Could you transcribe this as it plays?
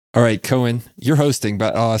All right, Cohen, you're hosting,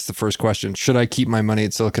 but I'll ask the first question. Should I keep my money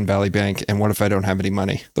at Silicon Valley Bank? And what if I don't have any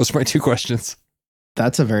money? Those are my two questions.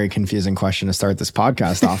 That's a very confusing question to start this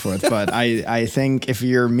podcast off with. But I think if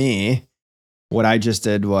you're me, what I just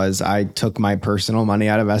did was I took my personal money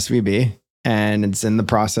out of SVB and it's in the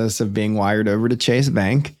process of being wired over to Chase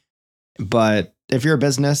Bank. But if you're a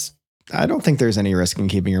business, I don't think there's any risk in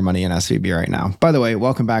keeping your money in SVB right now. By the way,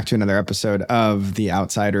 welcome back to another episode of The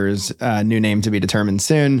Outsiders, new name to be determined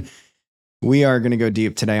soon. We are going to go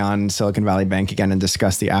deep today on Silicon Valley Bank again and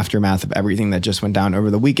discuss the aftermath of everything that just went down over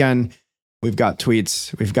the weekend. We've got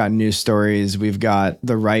tweets, we've got news stories, we've got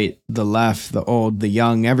the right, the left, the old, the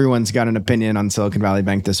young. Everyone's got an opinion on Silicon Valley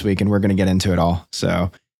Bank this week, and we're going to get into it all.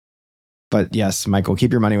 But yes, Michael,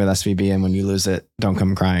 keep your money with SVB, and when you lose it, don't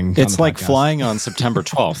come crying. It's like flying on September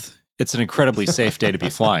 12th. It's an incredibly safe day to be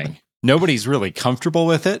flying. Nobody's really comfortable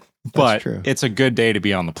with it, but it's a good day to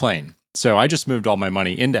be on the plane. So I just moved all my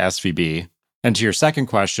money into SVB. And to your second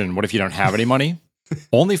question, what if you don't have any money?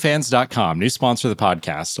 OnlyFans.com, new sponsor of the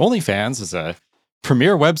podcast. OnlyFans is a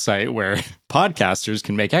premier website where podcasters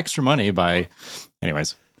can make extra money by...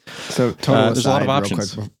 Anyways. So total there's a lot of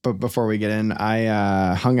options. Quick, but before we get in,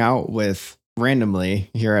 I hung out with, randomly,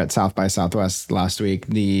 here at South by Southwest last week,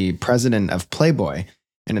 the president of Playboy.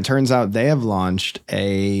 And it turns out they have launched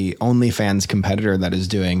a OnlyFans competitor that is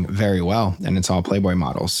doing very well, and it's all Playboy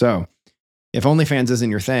models. So if OnlyFans isn't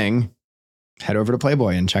your thing, head over to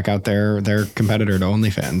Playboy and check out their competitor to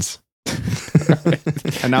OnlyFans.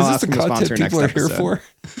 And now I'll ask them to sponsor next episode. For?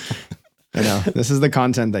 I know. This is the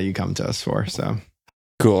content that you come to us for. So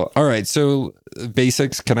cool. All right. So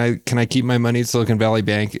basics. Can I keep my money at Silicon Valley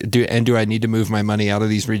Bank? Do I need to move my money out of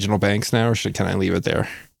these regional banks now, or can I leave it there?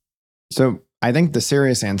 So I think the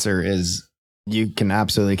serious answer is you can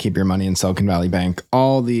absolutely keep your money in Silicon Valley Bank.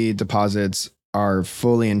 All the deposits are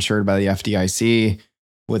fully insured by the FDIC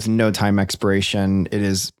with no time expiration. It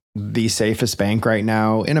is the safest bank right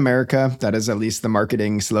now in America. That is at least the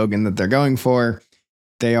marketing slogan that they're going for.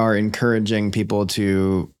 They are encouraging people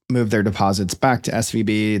to move their deposits back to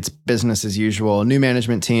SVB. It's business as usual. New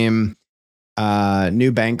management team,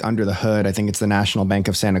 new bank under the hood. I think it's the National Bank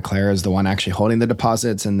of Santa Clara is the one actually holding the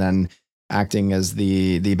deposits, and then acting as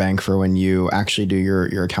the bank for when you actually do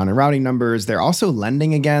your account and routing numbers. They're also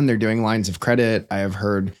lending again. They're doing lines of credit. I have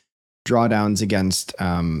heard drawdowns against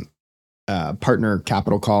partner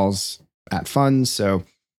capital calls at funds. So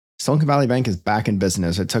Silicon Valley Bank is back in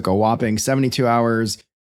business. It took a whopping 72 hours,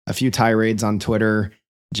 a few tirades on Twitter,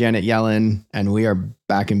 Janet Yellen, and we are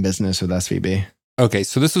back in business with SVB. Okay,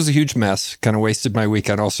 so this was a huge mess. Kind of wasted my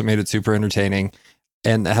weekend. Also made it super entertaining.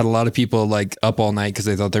 And I had a lot of people like up all night because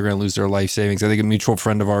they thought they were going to lose their life savings. I think a mutual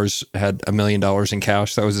friend of ours had $1 million in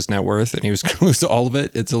cash. That was his net worth. And he was going to lose all of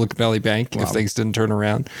it at Silicon Valley Bank if things didn't turn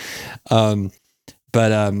around. And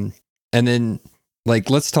then like,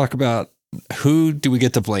 let's talk about who do we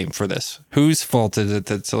get to blame for this? Whose fault is it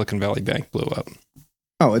that Silicon Valley Bank blew up?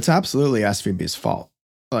 Oh, it's absolutely SVB's fault.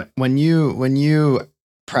 But when you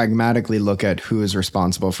pragmatically look at who is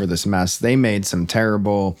responsible for this mess, they made some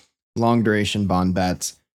terrible long duration bond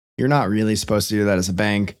bets. You're not really supposed to do that as a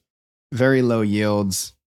bank. Very low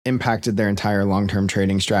yields impacted their entire long-term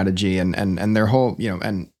trading strategy and their whole,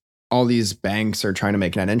 and all these banks are trying to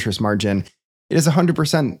make net interest margin. It is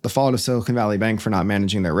 100% the fault of Silicon Valley Bank for not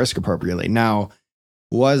managing their risk appropriately. Now,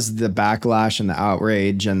 was the backlash and the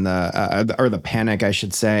outrage and the panic, I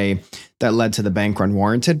should say, that led to the bank run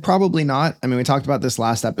warranted? Probably not. I mean, we talked about this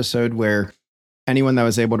last episode where anyone that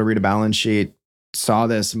was able to read a balance sheet saw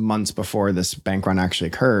this months before this bank run actually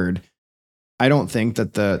occurred. I don't think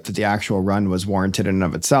that the actual run was warranted in and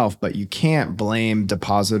of itself, but you can't blame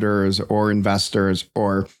depositors or investors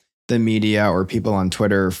or the media or people on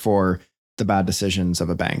Twitter for the bad decisions of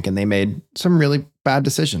a bank. And they made some really bad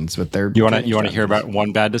decisions with their... You want to hear about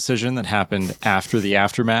one bad decision that happened after the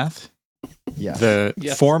aftermath? Yeah.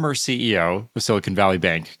 The former CEO of Silicon Valley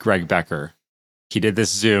Bank, Greg Becker, he did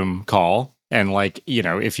this Zoom call. And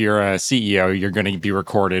if you're a CEO, you're going to be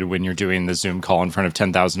recorded when you're doing the Zoom call in front of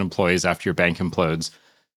 10,000 employees after your bank implodes.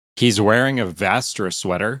 He's wearing a vest or a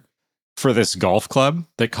sweater for this golf club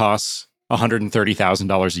that costs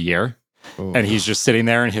 $130,000 a year. Ooh. And he's just sitting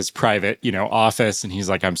there in his private, office. And he's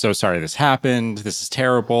like, I'm so sorry this happened. This is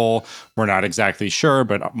terrible. We're not exactly sure,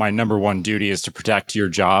 but my number one duty is to protect your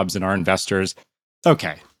jobs and our investors.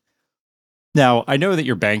 Okay. Now, I know that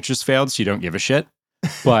your bank just failed, so you don't give a shit.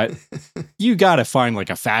 But you got to find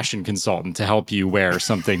a fashion consultant to help you wear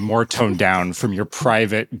something more toned down from your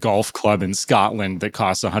private golf club in Scotland that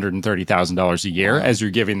costs $130,000 a year as you're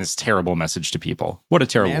giving this terrible message to people. What a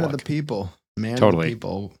terrible Man look. of the people. Man totally. of the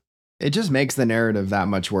people. It just makes the narrative that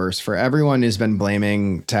much worse for everyone who's been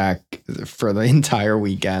blaming tech for the entire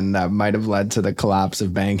weekend that might have led to the collapse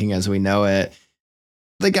of banking as we know it.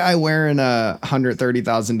 The guy wearing a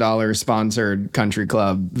 $130,000 sponsored country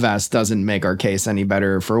club vest doesn't make our case any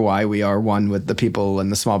better for why we are one with the people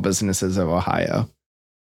and the small businesses of Ohio.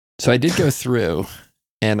 So I did go through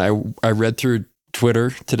and I read through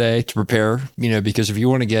Twitter today to prepare, because if you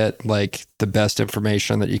want to get like the best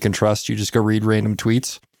information that you can trust, you just go read random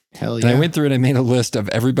tweets. Hell yeah. And I went through and I made a list of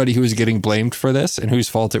everybody who was getting blamed for this and whose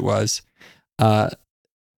fault it was.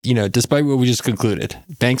 Despite what we just concluded,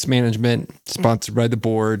 banks management, sponsored by the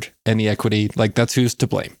board and the equity, like that's who's to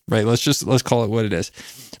blame, right? Let's call it what it is.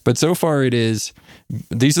 But so far these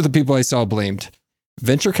are the people I saw blamed.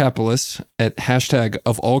 Venture capitalists at hashtag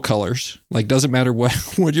of all colors, like doesn't matter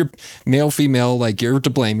what you're male, female, like you're to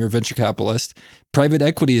blame, you're a venture capitalist. Private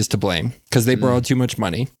equity is to blame because they borrowed too much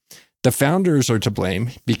money. The founders are to blame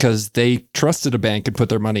because they trusted a bank and put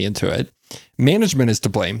their money into it. Management is to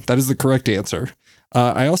blame. That is the correct answer.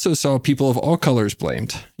 I also saw people of all colors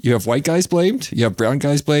blamed. You have white guys blamed. You have brown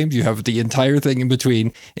guys blamed. You have the entire thing in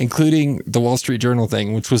between, including the Wall Street Journal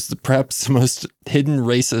thing, which was perhaps the most hidden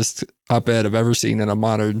racist op-ed I've ever seen in a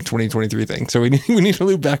modern 2023 thing. So we need to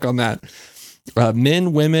loop back on that.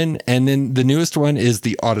 Men, women, and then the newest one is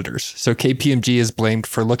the auditors. So KPMG is blamed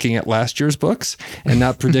for looking at last year's books and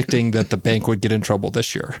not predicting that the bank would get in trouble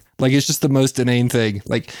this year. Like, it's just the most inane thing.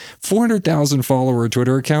 Like 400,000 follower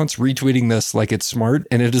Twitter accounts retweeting this like it's smart,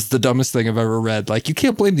 and it is the dumbest thing I've ever read. Like, you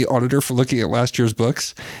can't blame the auditor for looking at last year's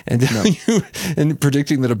books and and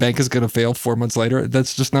predicting that a bank is going to fail 4 months later.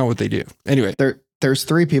 That's just not what they do. Anyway, there's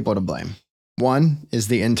three people to blame. One is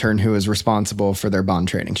the intern who is responsible for their bond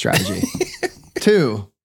trading strategy.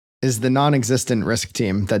 Two is the non-existent risk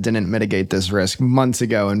team that didn't mitigate this risk months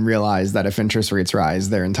ago and realized that if interest rates rise,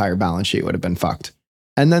 their entire balance sheet would have been fucked.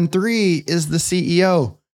 And then three is the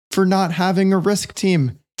CEO for not having a risk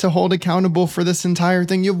team to hold accountable for this entire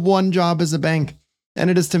thing. You have one job as a bank, and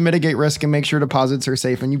it is to mitigate risk and make sure deposits are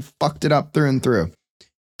safe, and you fucked it up through and through.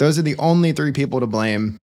 Those are the only three people to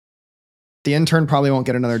blame. The intern probably won't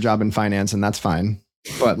get another job in finance, and that's fine.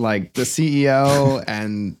 But like the CEO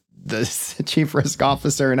and the chief risk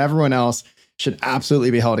officer and everyone else should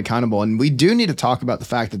absolutely be held accountable. And we do need to talk about the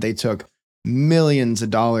fact that they took millions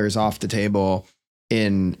of dollars off the table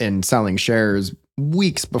in selling shares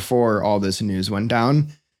weeks before all this news went down,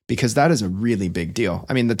 because that is a really big deal.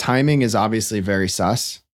 I mean, the timing is obviously very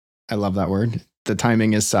sus. I love that word. The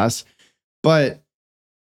timing is sus, but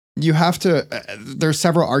you have to, there's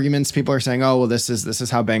several arguments. People are saying, oh, well, this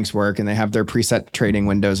is how banks work and they have their preset trading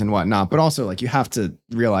windows and whatnot. But also, like, you have to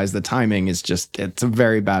realize the timing is just, it's a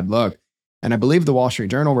very bad look. And I believe the Wall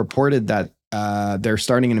Street Journal reported that they're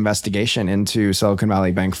starting an investigation into Silicon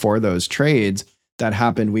Valley Bank for those trades that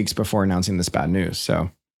happened weeks before announcing this bad news.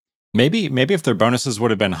 So maybe if their bonuses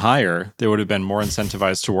would have been higher, they would have been more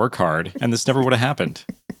incentivized to work hard, and this never would have happened.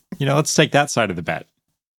 Let's take that side of the bet.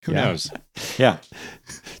 Who knows? Yeah.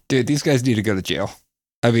 Dude, these guys need to go to jail.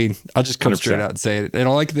 I mean, I'll just come 100%. straight out and say it. And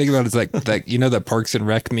all I can think about is like that, that Parks and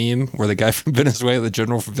Rec meme where the guy from Venezuela, the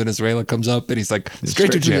general from Venezuela, comes up and he's like,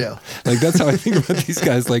 straight to jail. Like, that's how I think about these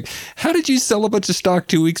guys. Like, how did you sell a bunch of stock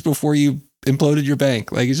 2 weeks before you imploded your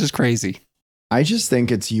bank? Like, it's just crazy. I just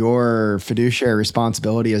think it's your fiduciary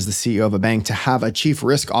responsibility as the CEO of a bank to have a chief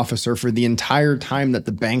risk officer for the entire time that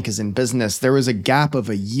the bank is in business. There was a gap of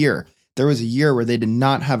a year. There was a year where they did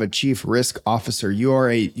not have a chief risk officer. You are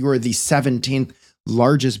the 17th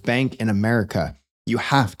largest bank in America. You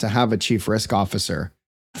have to have a chief risk officer.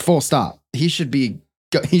 Full stop. He should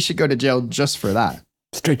go to jail just for that.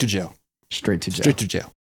 Straight to jail. Straight to jail. Straight to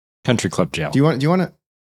jail. Country club jail. Do you want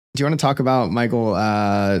to talk about, Michael,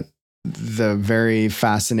 the very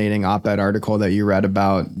fascinating op-ed article that you read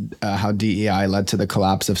about how DEI led to the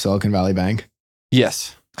collapse of Silicon Valley Bank?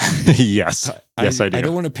 Yes. Yes, I do. I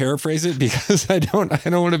don't want to paraphrase it because I don't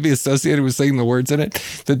want to be associated with saying the words in it.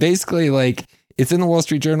 But basically, like, it's in the Wall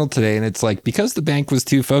Street Journal today, and it's like, because the bank was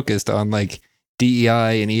too focused on like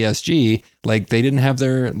DEI and ESG, like they didn't have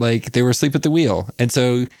their, like, they were asleep at the wheel. And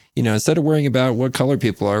so, instead of worrying about what color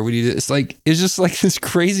people are, it's just like this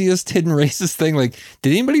craziest hidden racist thing. Like,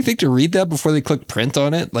 did anybody think to read that before they clicked print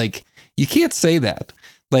on it? Like, you can't say that.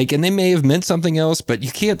 Like, and they may have meant something else, but you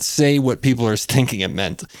can't say what people are thinking it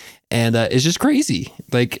meant. And it's just crazy.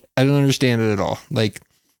 Like, I don't understand it at all. Like,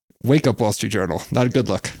 wake up, Wall Street Journal. Not a good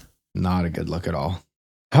look. Not a good look at all.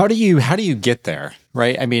 How do you get there,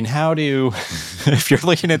 right? I mean, if you're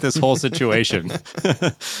looking at this whole situation,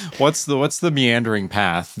 what's the meandering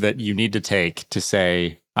path that you need to take to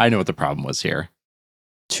say, I know what the problem was here?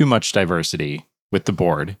 Too much diversity with the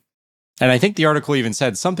board. And I think the article even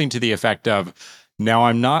said something to the effect of, now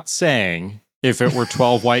I'm not saying if it were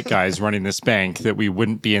 12 white guys running this bank that we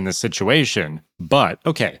wouldn't be in this situation. But,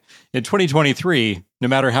 okay, in 2023, no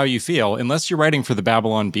matter how you feel, unless you're writing for the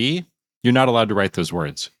Babylon Bee, you're not allowed to write those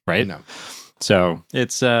words, right? No. So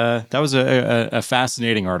it's that was a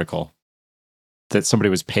fascinating article that somebody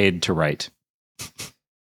was paid to write.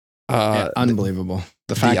 Unbelievable.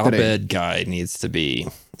 The fact the that op-ed guy needs to be,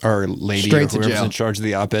 or lady, Straight or to whoever's jail. in charge of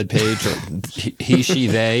the op-ed page, or he, she,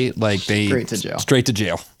 they, like they Straight to jail. Straight to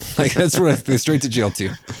jail. Like that's what they straight to jail too.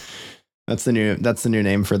 That's the new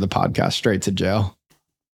name for the podcast. Straight to jail.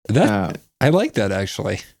 That I like that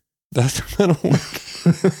actually. That'll work.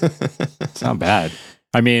 It's not bad.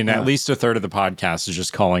 I mean, at least a third of the podcast is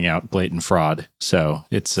just calling out blatant fraud, so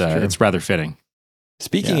it's rather fitting.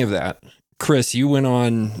 Speaking of that, Chris, you went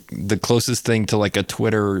on the closest thing to like a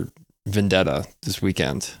Twitter vendetta this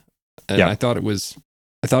weekend, and I thought it was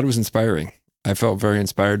inspiring. I felt very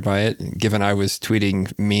inspired by it, given I was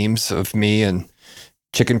tweeting memes of me and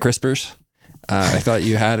chicken crispers. I thought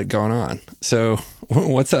you had it going on. So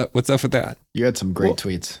what's up? What's up with that? You had some great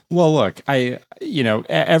tweets. Well, look,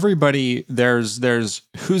 everybody, there's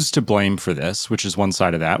who's to blame for this, which is one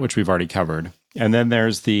side of that, which we've already covered. And then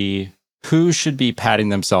there's the who should be patting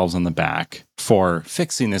themselves on the back for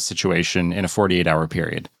fixing this situation in a 48-hour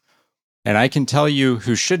period. And I can tell you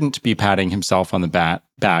who shouldn't be patting himself on the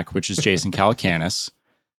back, which is Jason Calacanis,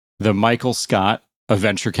 the Michael Scott of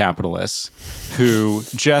venture capitalists, who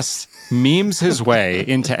just memes his way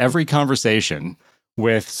into every conversation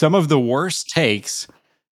with some of the worst takes,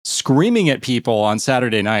 screaming at people on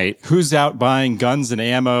Saturday night, who's out buying guns and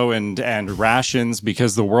ammo and rations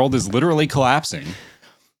because the world is literally collapsing.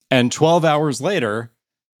 And 12 hours later,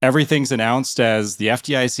 everything's announced as the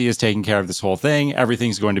FDIC is taking care of this whole thing.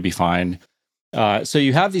 Everything's going to be fine. So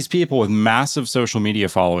you have these people with massive social media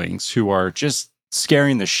followings who are just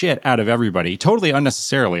scaring the shit out of everybody, totally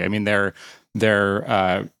unnecessarily. I mean, they're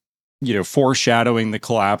foreshadowing the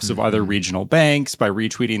collapse of other regional banks by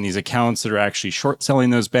retweeting these accounts that are actually short selling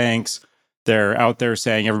those banks. They're out there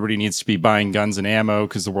saying everybody needs to be buying guns and ammo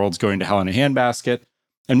because the world's going to hell in a handbasket.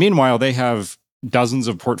 And meanwhile, they have dozens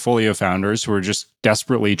of portfolio founders who are just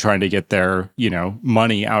desperately trying to get their,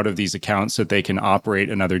 money out of these accounts so that they can operate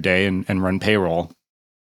another day and run payroll.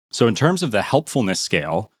 So in terms of the helpfulness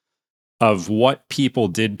scale of what people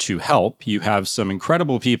did to help, you have some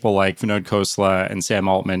incredible people like Vinod Khosla and Sam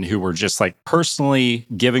Altman who were just like personally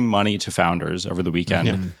giving money to founders over the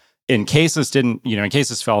weekend in case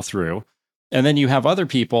this fell through. And then you have other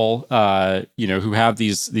people, who have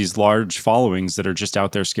these large followings that are just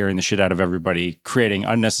out there scaring the shit out of everybody, creating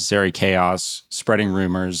unnecessary chaos, spreading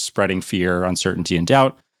rumors, spreading fear, uncertainty, and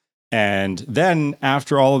doubt. And then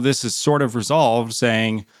after all of this is sort of resolved,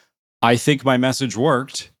 saying, I think my message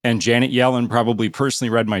worked, and Janet Yellen probably personally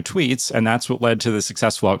read my tweets, and that's what led to the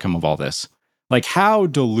successful outcome of all this. Like, how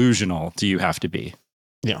delusional do you have to be?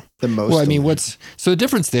 Yeah. The most. Well, I mean, so the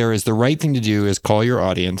difference there is the right thing to do is call your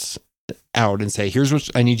audience out and say, here's what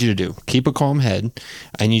I need you to do. Keep a calm head.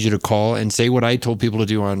 I need you to call and say what I told people to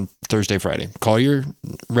do on Thursday, Friday. Call your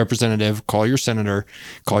representative, call your senator,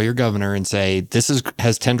 call your governor and say, this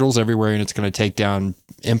has tendrils everywhere and it's going to take down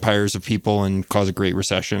empires of people and cause a great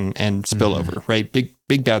recession and spillover, right?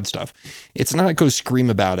 Big, bad stuff. It's not go scream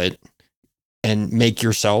about it and make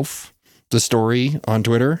yourself the story on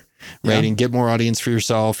Twitter, right? And get more audience for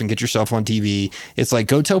yourself and get yourself on TV. It's like,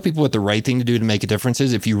 go tell people what the right thing to do to make a difference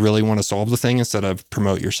is if you really want to solve the thing instead of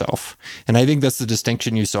promote yourself. And I think that's the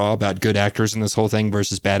distinction you saw about good actors in this whole thing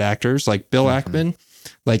versus bad actors. Like Bill Ackman,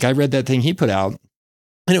 like I read that thing he put out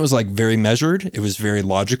and it was like very measured. It was very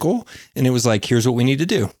logical. And it was like, here's what we need to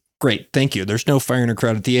do. Great. Thank you. There's no fire in a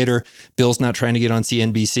crowded theater. Bill's not trying to get on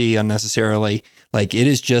CNBC unnecessarily. Like it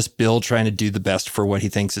is just Bill trying to do the best for what he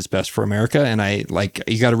thinks is best for America. And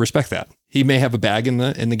you got to respect that. He may have a bag in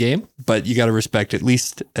the game, but you got to respect at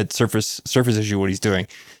least at surface issue what he's doing.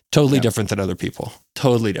 Totally different than other people.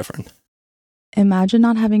 Totally different. Imagine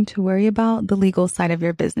not having to worry about the legal side of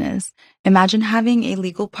your business. Imagine having a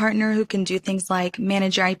legal partner who can do things like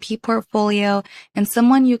manage your IP portfolio and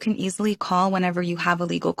someone you can easily call whenever you have a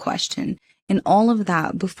legal question. And all of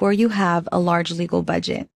that before you have a large legal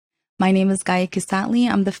budget. My name is Gaia Kisatli.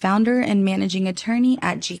 I'm the founder and managing attorney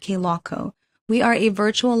at GK Law Co. We are a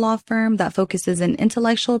virtual law firm that focuses in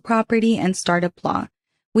intellectual property and startup law.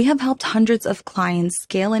 We have helped hundreds of clients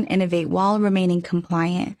scale and innovate while remaining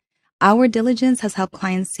compliant. Our diligence has helped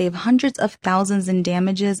clients save hundreds of thousands in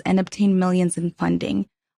damages and obtain millions in funding.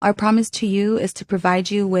 Our promise to you is to provide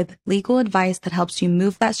you with legal advice that helps you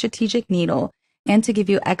move that strategic needle and to give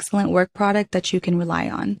you excellent work product that you can rely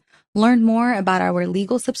on. Learn more about our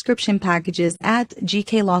legal subscription packages at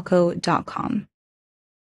gklawco.com.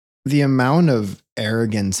 The amount of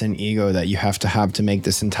arrogance and ego that you have to make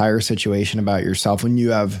this entire situation about yourself when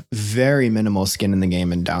you have very minimal skin in the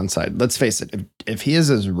game and downside. Let's face it, if he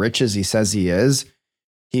is as rich as he says he is,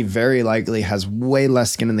 he very likely has way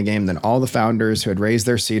less skin in the game than all the founders who had raised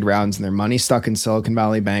their seed rounds and their money stuck in Silicon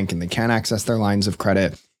Valley Bank and they can't access their lines of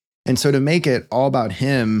credit. And so to make it all about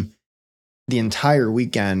him the entire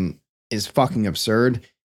weekend is fucking absurd.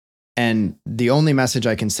 And the only message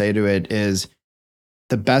I can say to it is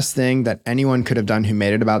the best thing that anyone could have done who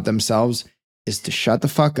made it about themselves is to shut the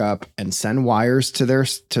fuck up and send wires to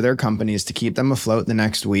their companies to keep them afloat the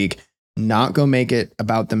next week, not go make it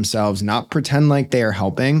about themselves, not pretend like they are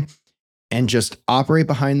helping, and just operate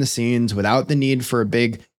behind the scenes without the need for a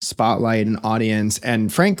big spotlight and audience.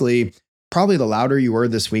 And frankly, probably the louder you were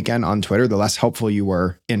this weekend on Twitter, the less helpful you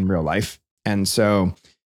were in real life. And so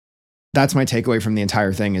that's my takeaway from the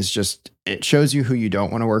entire thing is just, it shows you who you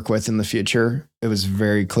don't want to work with in the future. It was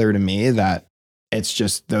very clear to me that it's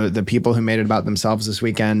just the people who made it about themselves this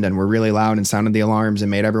weekend and were really loud and sounded the alarms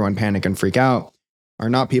and made everyone panic and freak out are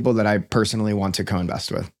not people that I personally want to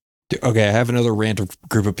co-invest with. Okay, I have another random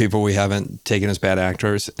group of people we haven't taken as bad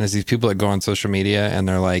actors. And it's these people that go on social media and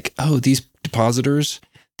they're like, oh, these depositors,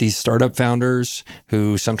 these startup founders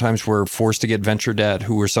who sometimes were forced to get venture debt,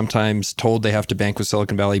 who were sometimes told they have to bank with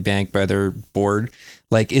Silicon Valley Bank by their board.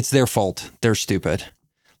 Like, it's their fault. They're stupid.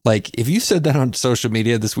 Like, if you said that on social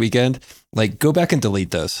media this weekend, like, go back and delete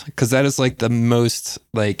those. Because that is like the most,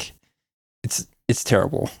 like, it's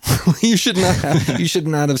terrible. You should not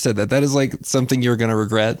have said that. That is like something you're going to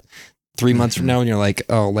regret 3 months from now. And you're like,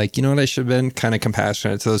 oh, like, you know what? I should have been kind of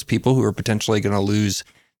compassionate to those people who are potentially going to lose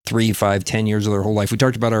 3, 5, 10 years of their whole life. We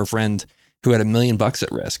talked about our friend who had $1 million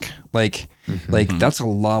at risk. Like that's a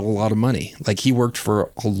lot of money. Like, he worked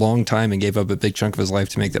for a long time and gave up a big chunk of his life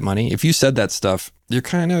to make that money. If you said that stuff, you're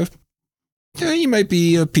kind of, yeah, you might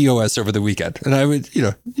be a POS over the weekend. And I would,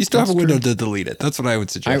 you still have a window to delete it. That's what I would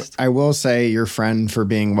suggest. I will say your friend, for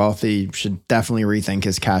being wealthy, should definitely rethink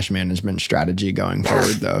his cash management strategy going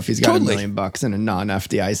forward, though, if he's got $1 million in a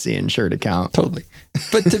non-FDIC insured account. Totally.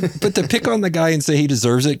 But to pick on the guy and say he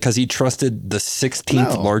deserves it because he trusted the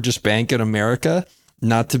 16th largest bank in America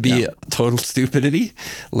not to be total stupidity,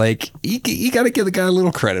 like, you got to give the guy a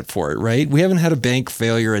little credit for it, right? We haven't had a bank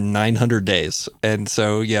failure in 900 days. And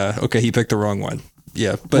so, yeah, okay, he picked the wrong one.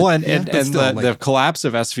 Yeah. But, the collapse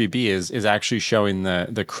of SVB is actually showing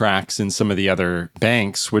the cracks in some of the other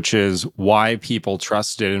banks, which is why people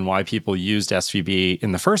trusted and why people used SVB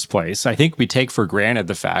in the first place. I think we take for granted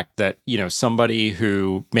the fact that, somebody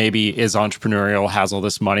who maybe is entrepreneurial, has all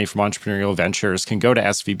this money from entrepreneurial ventures, can go to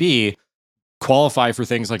SVB, qualify for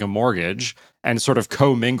things like a mortgage, and sort of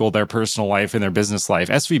commingle their personal life and their business life.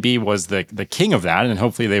 SVB was the king of that, and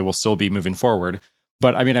hopefully they will still be moving forward.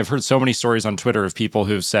 But I mean, I've heard so many stories on Twitter of people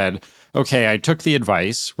who've said, okay, I took the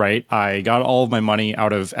advice, right? I got all of my money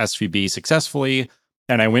out of SVB successfully,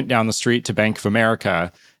 and I went down the street to Bank of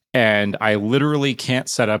America, and I literally can't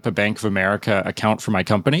set up a Bank of America account for my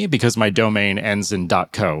company because my domain ends in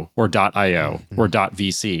 .co or .io or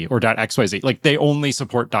 .vc or .xyz. Like, they only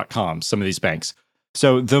support .com, some of these banks.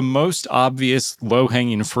 So the most obvious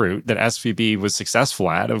low-hanging fruit that SVB was successful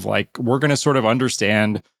at, of like, we're going to sort of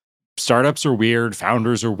understand startups are weird,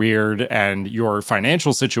 founders are weird, and your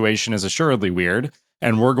financial situation is assuredly weird,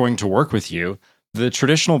 and we're going to work with you. The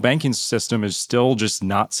traditional banking system is still just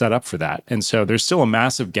not set up for that. And so there's still a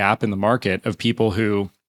massive gap in the market of people who,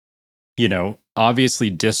 obviously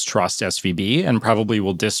distrust SVB and probably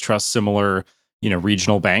will distrust similar,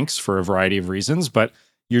 regional banks for a variety of reasons, but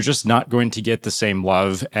you're just not going to get the same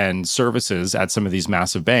love and services at some of these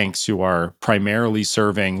massive banks who are primarily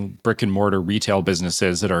serving brick and mortar retail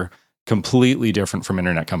businesses that are completely different from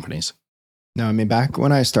internet companies. No, I mean, back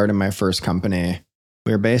when I started my first company,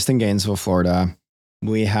 we were based in Gainesville, Florida.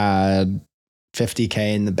 We had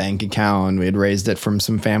 $50K in the bank account. We had raised it from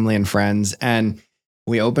some family and friends. And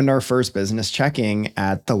we opened our first business checking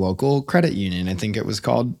at the local credit union. I think it was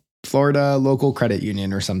called Florida Local Credit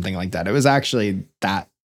Union or something like that. It was actually that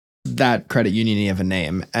credit union of a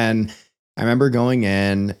name. And I remember going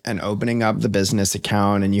in and opening up the business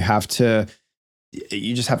account, and you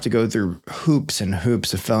just have to go through hoops and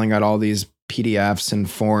hoops of filling out all these PDFs and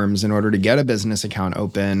forms in order to get a business account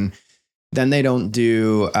open. Then they don't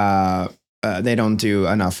do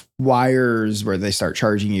enough wires where they start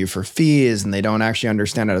charging you for fees, and they don't actually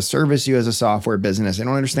understand how to service you as a software business. They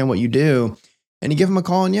don't understand what you do. And you give them a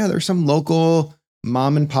call, and there's some local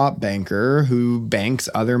mom and pop banker who banks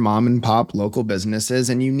other mom and pop local businesses.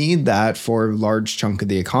 And you need that for a large chunk of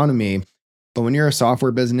the economy. But when you're a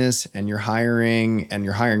software business and you're hiring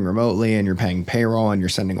remotely and you're paying payroll and you're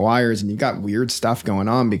sending wires and you've got weird stuff going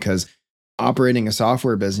on because operating a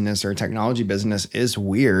software business or a technology business is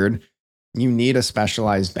weird, you need a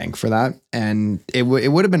specialized bank for that. And it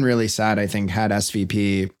would have been really sad, I think, had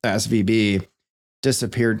SVB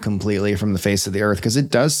disappeared completely from the face of the earth, because it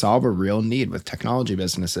does solve a real need with technology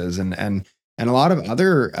businesses and a lot of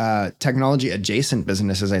other technology adjacent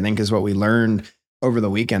businesses, I think, is what we learned over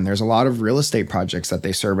the weekend. There's a lot of real estate projects that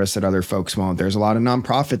they service that other folks won't. There's a lot of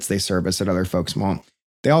nonprofits they service that other folks won't.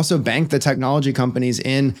 They also bank the technology companies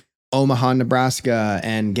in Omaha, Nebraska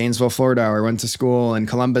and Gainesville, Florida, or went to school in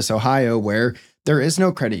Columbus, Ohio, where there is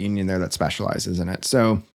no credit union there that specializes in it.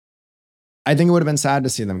 So I think it would have been sad to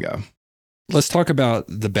see them go. Let's talk about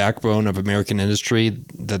the backbone of American industry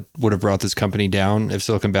that would have brought this company down if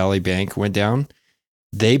Silicon Valley Bank went down.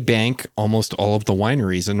 They bank almost all of the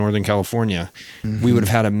wineries in Northern California. Mm-hmm. We would have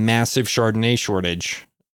had a massive Chardonnay shortage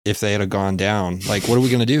if they had gone down. Like, what are we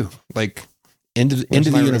going to do? Like, into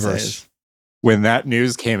the universe. When that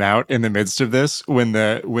news came out in the midst of this, when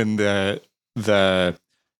the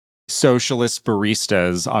socialist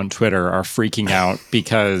baristas on Twitter are freaking out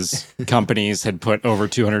because companies had put over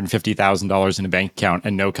 $250,000 in a bank account,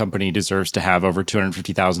 and no company deserves to have over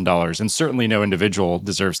 $250,000, and certainly no individual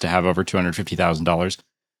deserves to have over $250,000.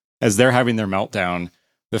 As they're having their meltdown,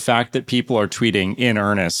 the fact that people are tweeting in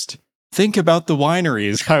earnest, think about the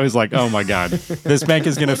wineries. I was like, oh my God, this bank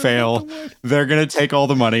is going to fail. They're going to take all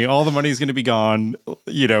the money. All the money is going to be gone.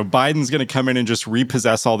 You know, Biden's going to come in and just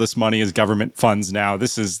repossess all this money as government funds now.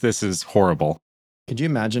 This is horrible. Could you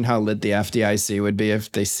imagine how lit the FDIC would be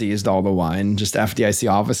if they seized all the wine? Just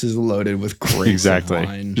FDIC offices loaded with crates of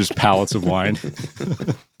wine. Just pallets of wine.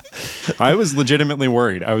 I was legitimately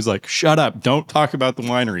worried. I was like, shut up. Don't talk about the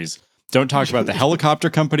wineries. Don't talk about the helicopter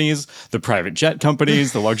companies, the private jet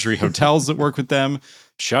companies, the luxury hotels that work with them.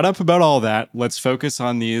 Shut up about all that. Let's focus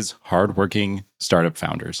on these hardworking startup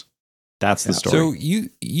founders. That's the story. So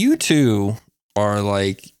you two are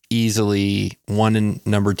like easily one and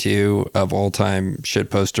number two of all time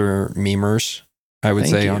shitposter memers, I would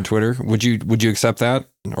say, on Twitter. Would you accept that,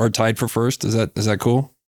 or tied for first? Is that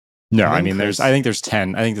cool? No, I mean, I think there's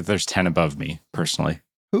 10. I think that there's 10 above me personally.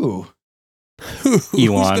 Who?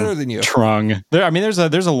 Elon, better than you? Trung.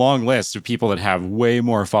 There's a long list of people that have way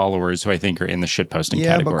more followers who I think are in the shitposting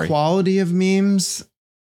category. But quality of memes,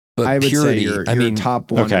 but I would purity, say you're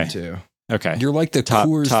top one or two. Okay, you're like the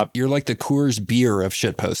Coors. You're like the Coors beer of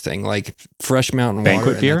shitposting, like fresh mountain banquet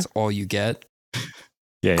water, beer. And that's all you get.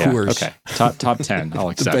 Yeah. Coors. Okay, top 10. I'll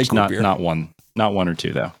accept. Not one or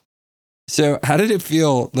two though. So how did it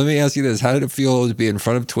feel? Let me ask you this: how did it feel to be in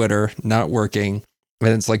front of Twitter, not working, and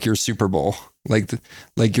it's like your Super Bowl?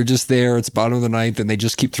 Like you're just there, it's bottom of the ninth, and they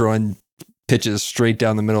just keep throwing pitches straight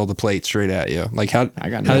down the middle of the plate, straight at you. Like how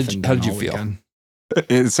did you feel? Weekend.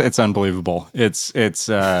 It's unbelievable. It's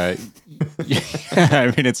I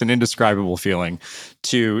mean, it's an indescribable feeling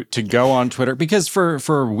to go on Twitter, because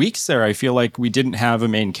for weeks there, I feel like we didn't have a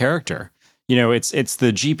main character. You know, it's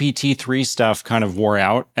the GPT-3 stuff kind of wore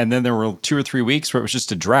out, and then there were 2 or 3 weeks where it was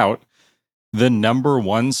just a drought. The number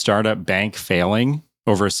one startup bank failing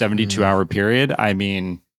over a 72-hour period. I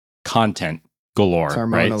mean, content galore, it's our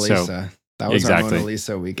right? Mona Lisa. So, that was our Mona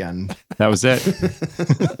Lisa weekend. That was it.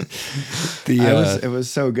 It was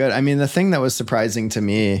so good. I mean, the thing that was surprising to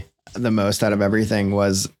me the most out of everything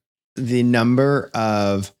was the number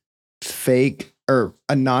of fake or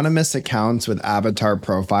anonymous accounts with avatar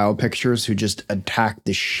profile pictures who just attacked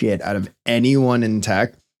the shit out of anyone in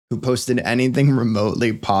tech who posted anything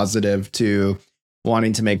remotely positive to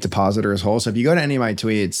wanting to make depositors whole. So if you go to any of my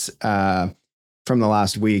tweets from the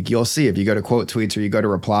last week, you'll see, if you go to quote tweets or you go to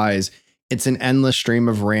replies, it's an endless stream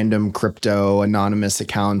of random crypto anonymous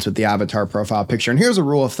accounts with the avatar profile picture. And here's a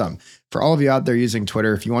rule of thumb for all of you out there using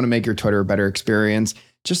Twitter. If you want to make your Twitter a better experience,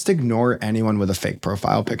 just ignore anyone with a fake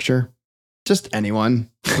profile picture. Just anyone,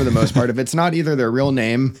 for the most part. If it's not either their real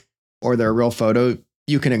name or their real photo,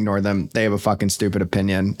 you can ignore them. They have a fucking stupid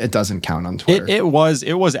opinion. It doesn't count on Twitter. It was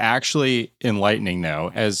actually enlightening,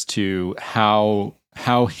 though, as to how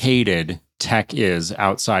hated tech is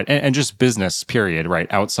outside and just business, period,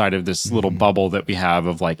 right? Outside of this little bubble that we have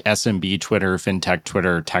of like SMB Twitter, fintech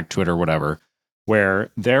Twitter, tech Twitter, whatever, where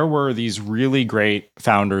there were these really great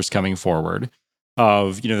founders coming forward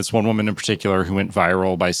of, this one woman in particular who went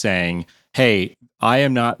viral by saying, hey, I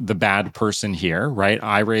am not the bad person here, right?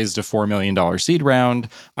 I raised a $4 million seed round.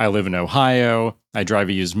 I live in Ohio. I drive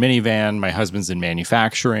a used minivan. My husband's in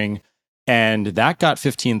manufacturing. And that got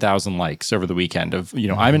 15,000 likes over the weekend of,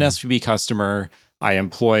 I'm an SVB customer. I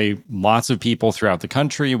employ lots of people throughout the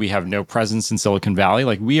country. We have no presence in Silicon Valley.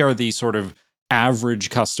 Like, we are the sort of average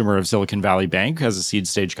customer of Silicon Valley Bank as a seed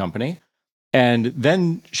stage company. And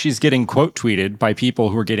then she's getting quote tweeted by people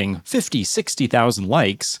who are getting 50, 60,000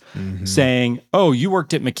 likes saying, oh, you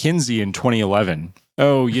worked at McKinsey in 2011.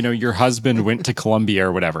 Oh, you know, your husband went to Columbia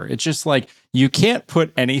or whatever. It's just like, you can't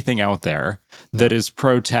put anything out there that is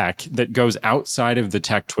pro-tech, that goes outside of the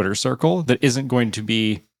tech Twitter circle, that isn't going to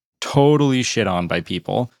be totally shit on by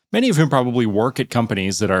people, many of whom probably work at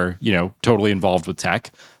companies that are, you know, totally involved with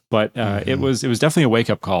tech. But it was definitely a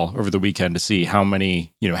wake-up call over the weekend to see how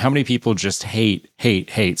many people just hate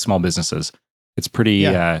small businesses. It's pretty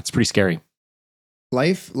scary.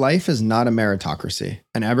 Life is not a meritocracy,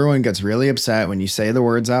 and everyone gets really upset when you say the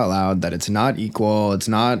words out loud that it's not equal. It's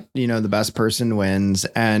not, you know, the best person wins,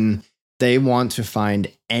 and they want to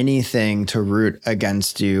find anything to root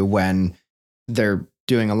against you when they're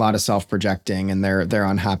doing a lot of self-projecting and they're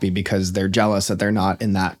unhappy because they're jealous that they're not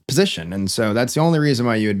in that position. And so that's the only reason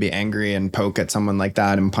why you would be angry and poke at someone like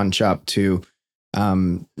that and punch up to,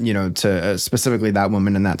 to specifically that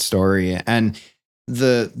woman in that story. And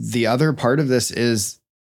the other part of this is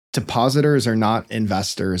depositors are not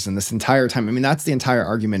investors. And this entire time, I mean, that's the entire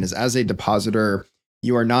argument, is as a depositor,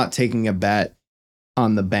 you are not taking a bet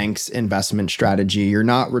on the bank's investment strategy. You're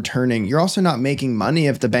not returning. You're also not making money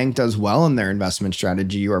if the bank does well in their investment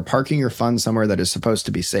strategy. You are parking your funds somewhere that is supposed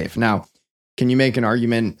to be safe. Now, can you make an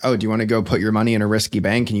argument? Oh, do you want to go put your money in a risky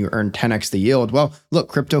bank and you earn 10x the yield? Well, look,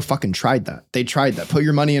 crypto fucking tried that. They tried that. Put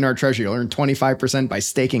your money in our treasury. You'll earn 25% by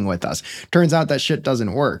staking with us. Turns out that shit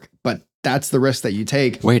doesn't work, but that's the risk that you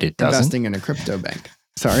take. Wait, it doesn't? Investing in a crypto bank.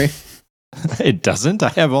 Sorry. It doesn't? I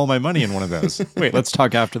have all my money in one of those. Wait, let's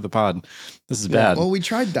talk after the pod. This is bad. Well, we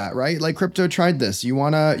tried that, right? Like crypto tried this. You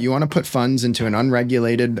wanna put funds into an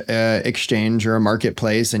unregulated exchange or a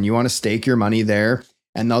marketplace, and you want to stake your money there,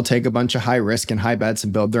 and they'll take a bunch of high risk and high bets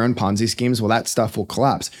and build their own Ponzi schemes. Well, that stuff will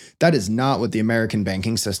collapse. That is not what the American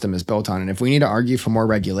banking system is built on. And if we need to argue for more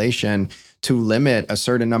regulation to limit a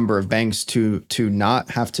certain number of banks to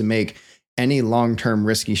not have to make any long-term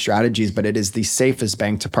risky strategies, but it is the safest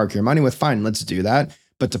bank to park your money with, fine, let's do that.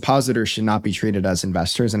 But depositors should not be treated as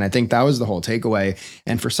investors. And I think that was the whole takeaway.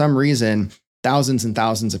 And for some reason, thousands and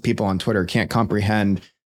thousands of people on Twitter can't comprehend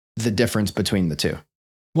the difference between the two.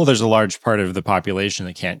 Well, there's a large part of the population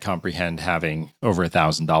that can't comprehend having over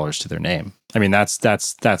 $1,000 to their name. I mean, that's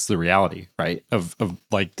the reality, right? Of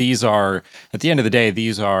like, these are, at the end of the day,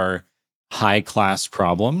 these are high-class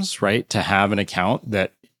problems, right? To have an account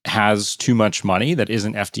that has too much money that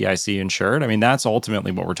isn't FDIC insured. I mean, that's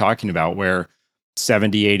ultimately what we're talking about, where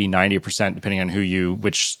 70, 80, 90%, depending on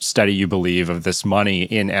which study you believe, of this money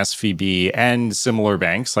in SVB and similar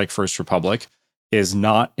banks like First Republic is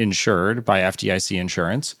not insured by FDIC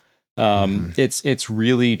insurance. It's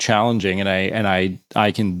really challenging, and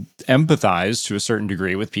I can empathize to a certain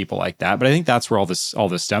degree with people like that. But I think that's where all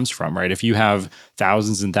this stems from, right? If you have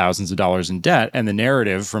thousands and thousands of dollars in debt, and the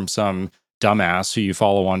narrative from some dumbass who you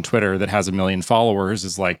follow on Twitter that has 1 million followers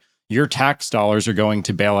is like, your tax dollars are going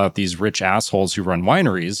to bail out these rich assholes who run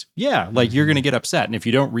wineries. Yeah, like you're going to get upset. And if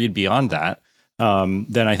you don't read beyond that,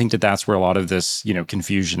 then I think that's where a lot of this,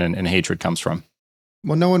 confusion and hatred comes from.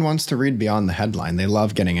 Well, no one wants to read beyond the headline. They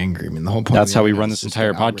love getting angry. I mean, the whole point. That's how we run this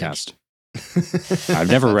entire podcast. I've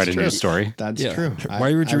never read a news story. That's true.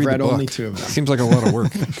 Why would you read the book? Only 2 of them. Seems like a lot of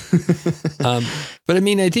work. But I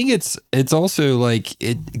mean, I think it's also like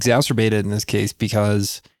it exacerbated in this case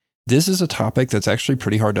because this is a topic that's actually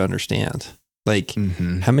pretty hard to understand. Like,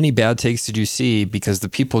 how many bad takes did you see because the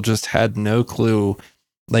people just had no clue?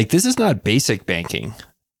 Like, this is not basic banking.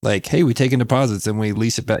 Like, hey, we take in deposits and we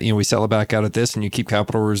lease it back, we sell it back out at this and you keep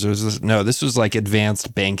capital reserves. No, this was like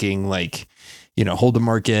advanced banking, like, hold the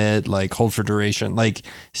market, like hold for duration, like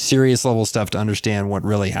serious level stuff to understand what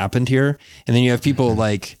really happened here. And then you have people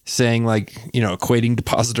like saying like, equating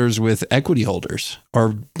depositors with equity holders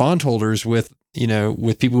or bond holders with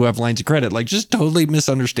people who have lines of credit, like just totally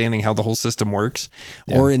misunderstanding how the whole system works.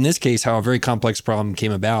 Yeah. Or in this case, how a very complex problem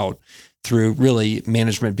came about through really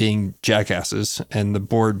management being jackasses and the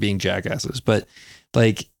board being jackasses. But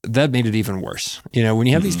like that made it even worse. When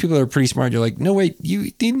you have these people that are pretty smart, you're like, no, wait,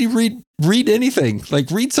 you need to read anything,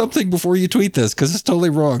 like read something before you tweet this, because it's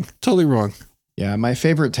totally wrong. Totally wrong. Yeah. My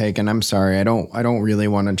favorite take, and I'm sorry, I don't really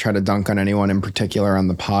want to try to dunk on anyone in particular on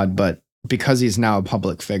the pod, but because he's now a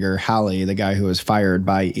public figure, Hallie, the guy who was fired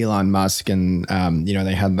by Elon Musk, and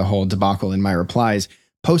they had the whole debacle in my replies,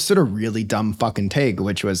 posted a really dumb fucking take,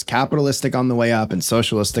 which was capitalistic on the way up and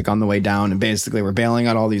socialistic on the way down. And basically we're bailing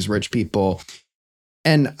out all these rich people.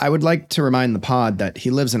 And I would like to remind the pod that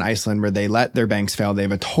he lives in Iceland where they let their banks fail. They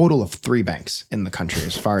have a total of 3 banks in the country,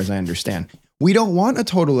 as far as I understand. We don't want a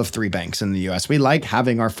total of 3 banks in the US. We like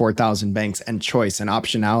having our 4,000 banks and choice and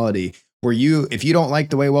optionality where if you don't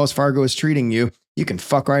like the way Wells Fargo is treating you, you can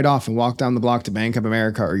fuck right off and walk down the block to Bank of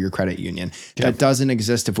America or your credit union. Yep. That doesn't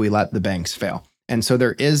exist if we let the banks fail. And so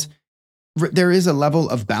there is a level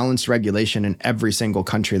of balanced regulation in every single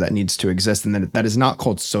country that needs to exist. And that is not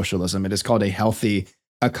called socialism. It is called a healthy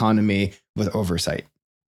economy with oversight.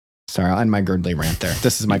 Sorry, I'll end my Girdley rant there.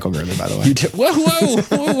 This is Michael Girdley, by the way.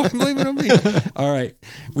 Whoa, blame it on me. All right.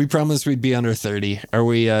 We promised we'd be under 30. Are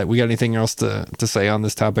we got anything else to say on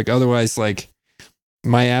this topic? Otherwise, like,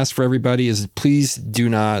 my ask for everybody is please do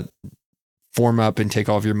not form up and take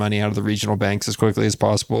all of your money out of the regional banks as quickly as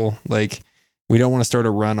possible. Like, we don't want to start a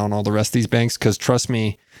run on all the rest of these banks because trust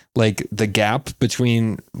me, like the gap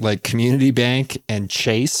between like Community Bank and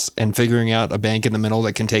Chase and figuring out a bank in the middle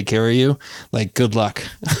that can take care of you, like good luck.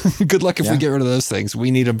 Good luck if we get rid of those things.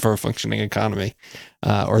 We need them for a functioning economy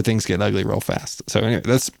or things get ugly real fast. So anyway,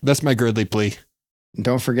 that's my Girdley plea.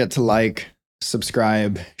 Don't forget to like,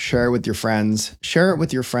 subscribe, share it with your friends, share it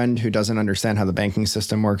with your friend who doesn't understand how the banking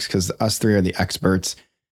system works because us 3 are the experts.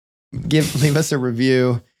 Leave us a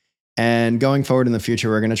review. And going forward in the future,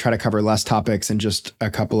 we're going to try to cover less topics and just a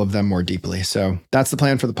couple of them more deeply. So that's the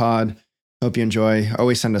plan for the pod. Hope you enjoy.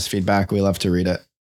 Always send us feedback. We love to read it.